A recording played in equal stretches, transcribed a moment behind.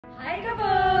Hi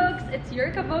Kabogs! It's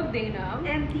your Kabog Dana.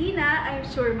 And Tina, I'm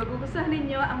sure magugustuhan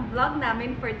ninyo ang vlog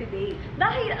namin for today.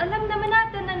 Dahil alam naman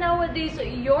natin na nowadays,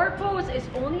 your post is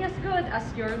only as good as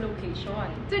your location.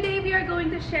 Today, we are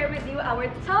going to share with you our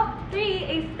top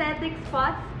 3 aesthetic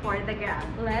spots for the gram.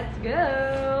 Let's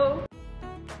go!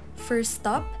 First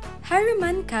stop,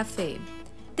 Haruman Cafe.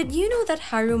 Did you know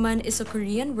that Haruman is a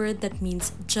Korean word that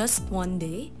means just one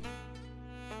day?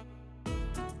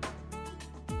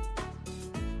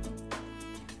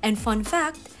 And fun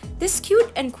fact, this cute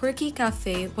and quirky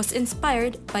cafe was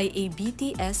inspired by a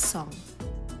BTS song.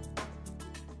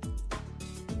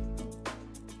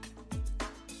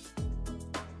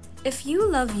 If you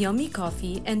love yummy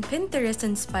coffee and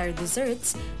Pinterest-inspired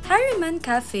desserts, Haruman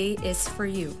Cafe is for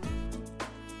you.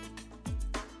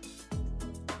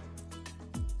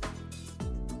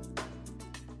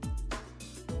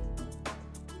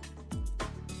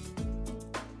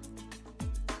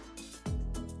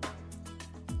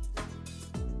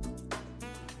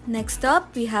 Next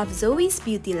up, we have Zoe's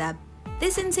Beauty Lab.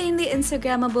 This insanely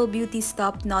Instagrammable beauty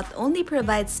stop not only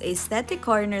provides aesthetic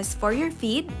corners for your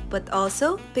feed, but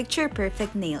also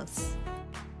picture-perfect nails.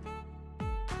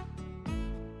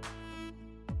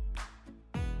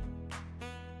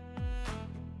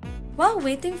 While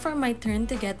waiting for my turn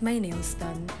to get my nails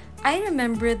done, I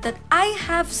remembered that I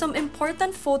have some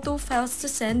important photo files to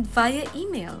send via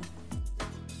email.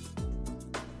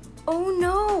 Oh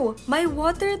no! My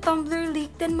water tumbler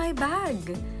leaked in my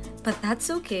bag! But that's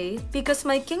okay because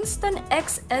my Kingston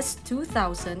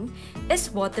XS2000 is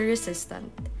water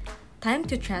resistant. Time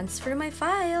to transfer my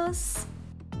files!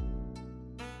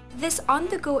 This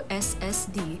on-the-go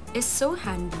SSD is so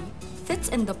handy, fits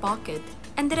in the pocket,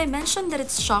 and did I mention that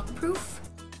it's shockproof?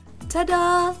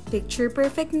 Ta-da!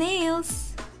 Picture-perfect nails!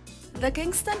 The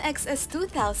Kingston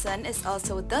XS2000 is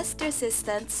also dust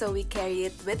resistant, so we carry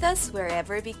it with us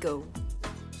wherever we go.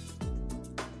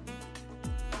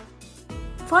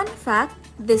 Fun fact,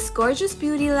 this gorgeous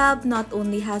beauty lab not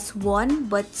only has 1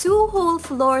 but 2 whole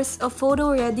floors of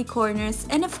photo-ready corners,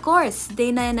 and of course,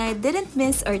 Dana and I didn't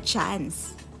miss our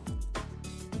chance.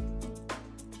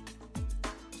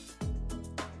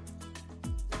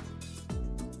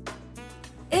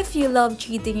 If you love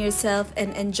treating yourself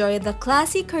and enjoy the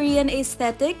classy Korean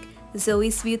aesthetic,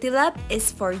 Zoe's Beauty Lab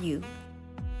is for you.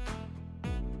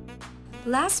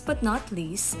 Last but not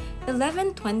least,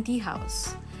 1120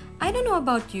 House. I don't know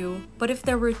about you, but if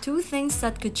there were 2 things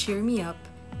that could cheer me up,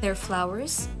 they're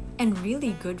flowers and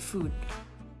really good food.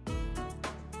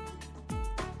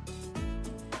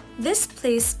 This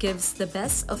place gives the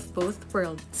best of both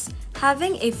worlds,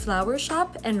 having a flower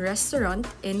shop and restaurant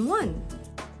in one.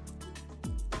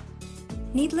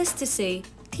 Needless to say,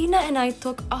 Tina and I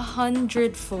took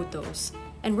 100 photos,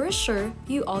 and we're sure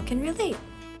you all can relate.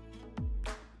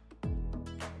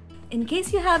 In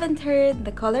case you haven't heard,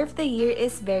 the color of the year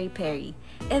is Berry Perry,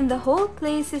 and the whole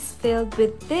place is filled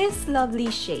with this lovely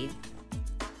shade.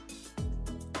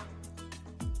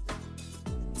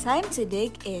 Time to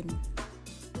dig in.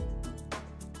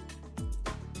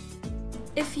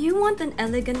 If you want an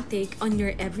elegant take on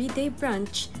your everyday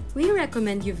brunch, we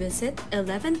recommend you visit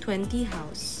 1120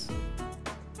 House.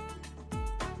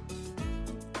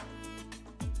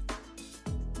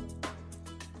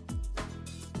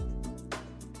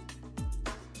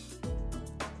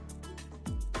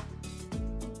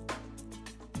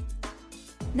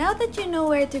 Now that you know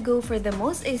where to go for the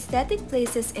most aesthetic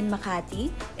places in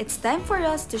Makati, it's time for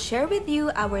us to share with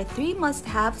you our 3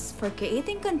 must-haves for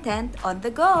creating content on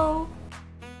the go.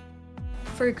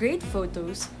 For great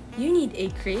photos, you need a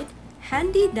great,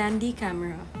 handy-dandy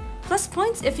camera. Plus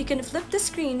points if you can flip the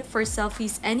screen for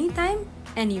selfies anytime,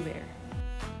 anywhere.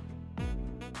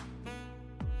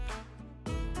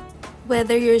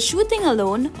 Whether you're shooting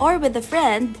alone or with a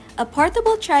friend, a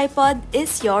portable tripod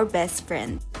is your best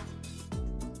friend.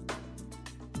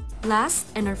 Last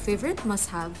and our favorite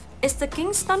must-have is the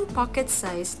Kingston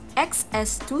pocket-sized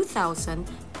XS2000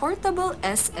 Portable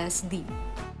SSD.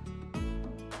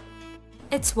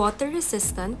 It's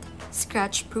water-resistant,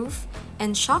 scratch-proof,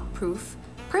 and shock-proof,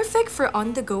 perfect for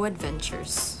on-the-go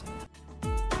adventures.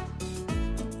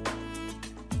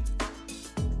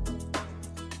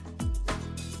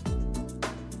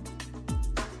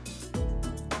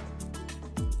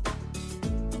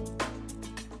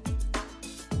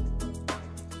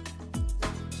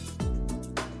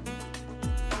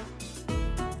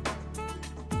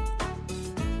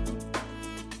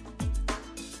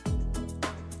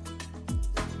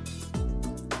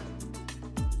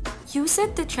 Use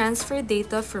it to transfer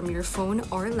data from your phone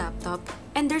or laptop,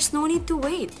 and there's no need to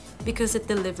wait because it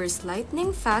delivers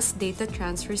lightning-fast data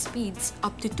transfer speeds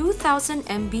up to 2000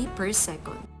 MB per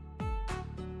second.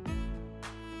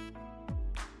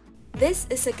 This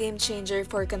is a game changer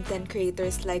for content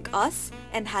creators like us,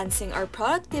 enhancing our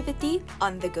productivity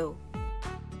on the go.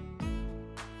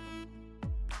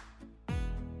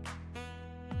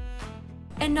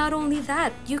 And not only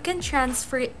that, you can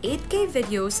transfer 8K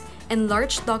videos and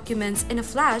large documents in a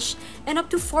flash and up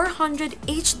to 400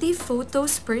 HD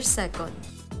photos per second.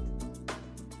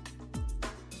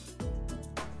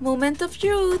 Moment of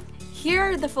truth! Here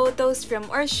are the photos from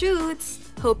our shoots!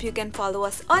 Hope you can follow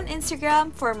us on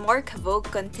Instagram for more Kavogue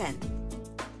content.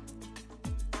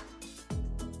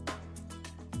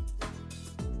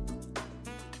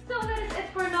 So that is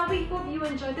it for now. We hope you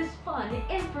enjoyed this fun,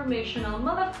 informational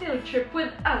Mala field trip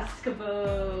with us,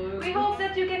 Kavogue. We hope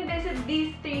that you can visit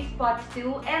these 3 spots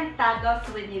too and tag us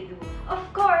when you do. Of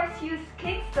course, use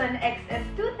Kingston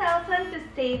XS2000 to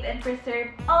save and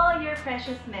preserve all your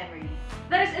precious memories.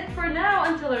 That is it for now.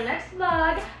 Until our next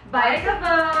vlog. Bye,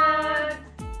 Kavogue!